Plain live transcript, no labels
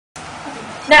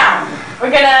Now, we're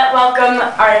gonna welcome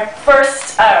our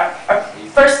first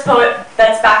poet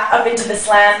that's back up into the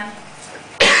slam.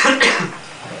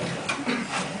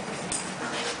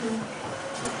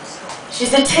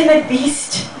 She's a timid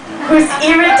beast whose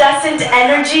iridescent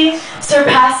energy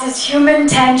surpasses human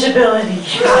tangibility.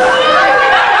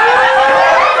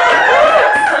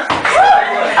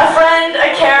 A friend,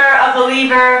 a carer, a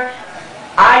believer.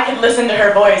 I could listen to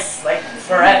her voice like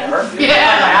forever on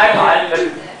my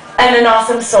iPod. And an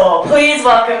awesome soul. Please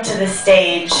welcome to the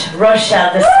stage,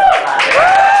 Rochelle D'Silva.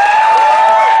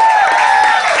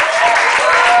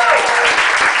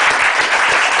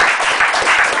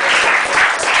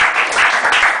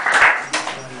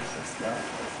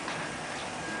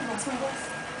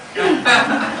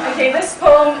 Okay, this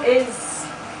poem is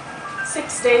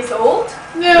 6 days old.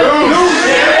 And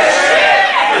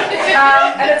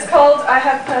it's called I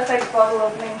Have Perfect Bottle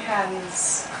Opening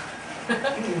Hands.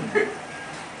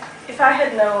 If I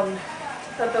had known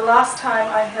that the last time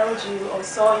I held you or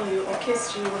saw you or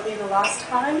kissed you would be the last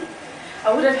time,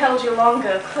 I would have held you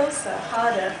longer, closer,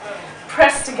 harder,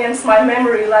 pressed against my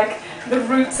memory like the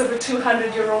roots of a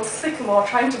 200-year-old sycamore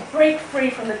trying to break free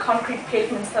from the concrete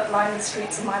pavements that line the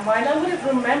streets of my mind. I would have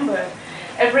remembered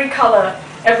every color,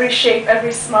 every shape,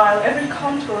 every smile, every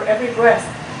contour, every breath.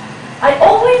 I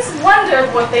always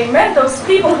wondered what they meant, those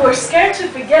people who are scared to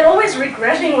forget, always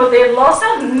regretting what they had lost.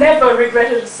 I've never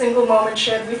regretted a single moment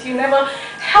shared with you, never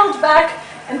held back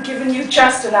and given you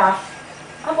just enough.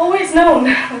 I've always known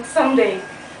that someday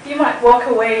you might walk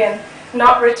away and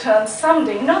not return.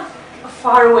 Someday, not a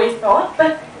faraway thought,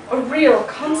 but a real,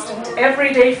 constant,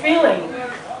 everyday feeling.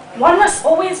 One must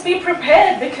always be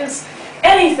prepared because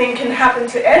anything can happen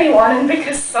to anyone and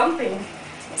because something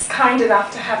is kind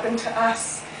enough to happen to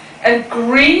us. And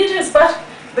greed is but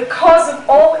the cause of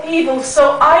all evil,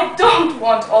 so I don't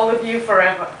want all of you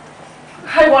forever.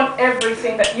 I want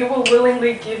everything that you will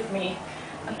willingly give me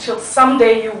until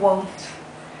someday you won't.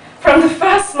 From the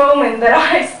first moment that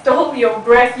I stole your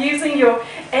breath, using your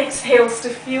exhales to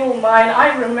fuel mine,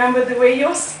 I remember the way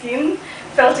your skin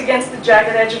felt against the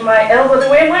jagged edge of my elbow, the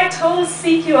way my toes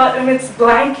seek you out amidst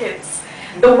blankets,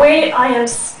 the way I am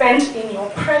spent in your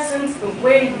presence, the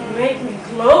way you make me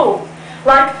glow,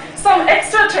 like some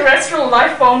extraterrestrial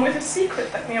life form with a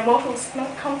secret that mere mortals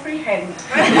cannot comprehend.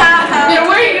 The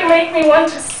way you make me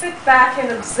want to sit back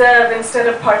and observe instead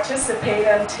of participate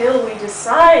until we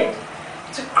decide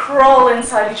to crawl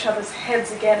inside each other's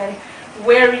heads again and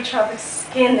wear each other's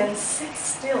skin and sit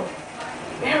still,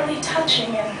 barely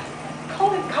touching and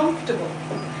call it comfortable.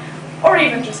 Or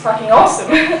even just fucking awesome.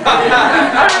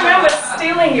 I remember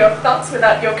stealing your thoughts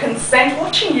without your consent,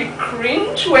 watching you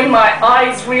cringe when my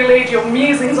eyes relayed your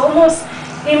musings, almost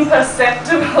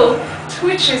imperceptible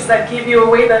twitches that give you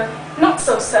away the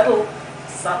not-so-subtle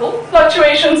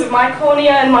fluctuations of my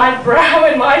cornea and my brow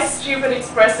and my stupid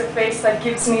expressive face that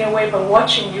gives me away by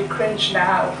watching you cringe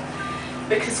now.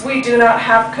 Because we do not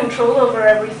have control over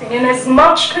everything, and as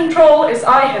much control as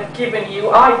I have given you,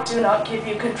 I do not give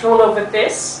you control over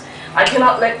this. I do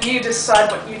not let you decide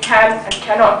what you can and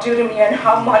cannot do to me and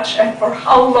how much and for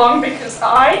how long, because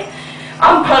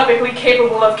I'm perfectly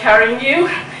capable of carrying you.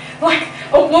 Like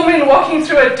a woman walking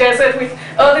through a desert with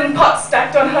earthen pots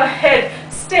stacked on her head,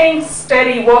 staying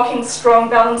steady, walking strong,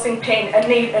 balancing pain and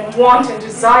need and want and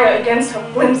desire against her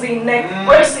flimsy neck,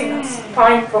 bursting and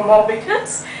spine for more,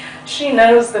 because she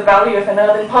knows the value of an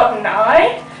earthen pot, and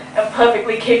I am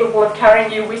perfectly capable of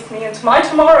carrying you with me into my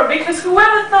tomorrow, because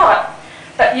whoever thought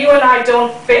that you and I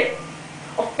don't fit,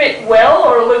 or fit well,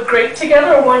 or look great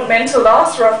together, or weren't meant to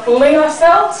last, or are fooling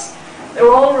ourselves, they're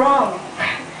all wrong.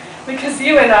 Because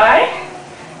you and I,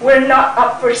 we're not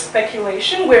up for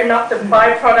speculation, we're not the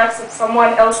byproducts of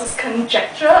someone else's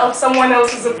conjecture, of someone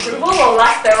else's approval, or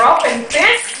lack thereof, and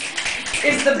this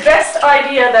is the best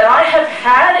idea that I have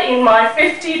had in my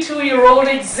 52-year-old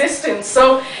existence.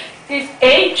 So if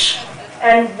age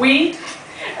and weed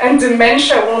and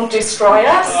dementia won't destroy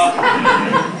us,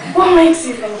 what makes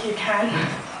you think you can?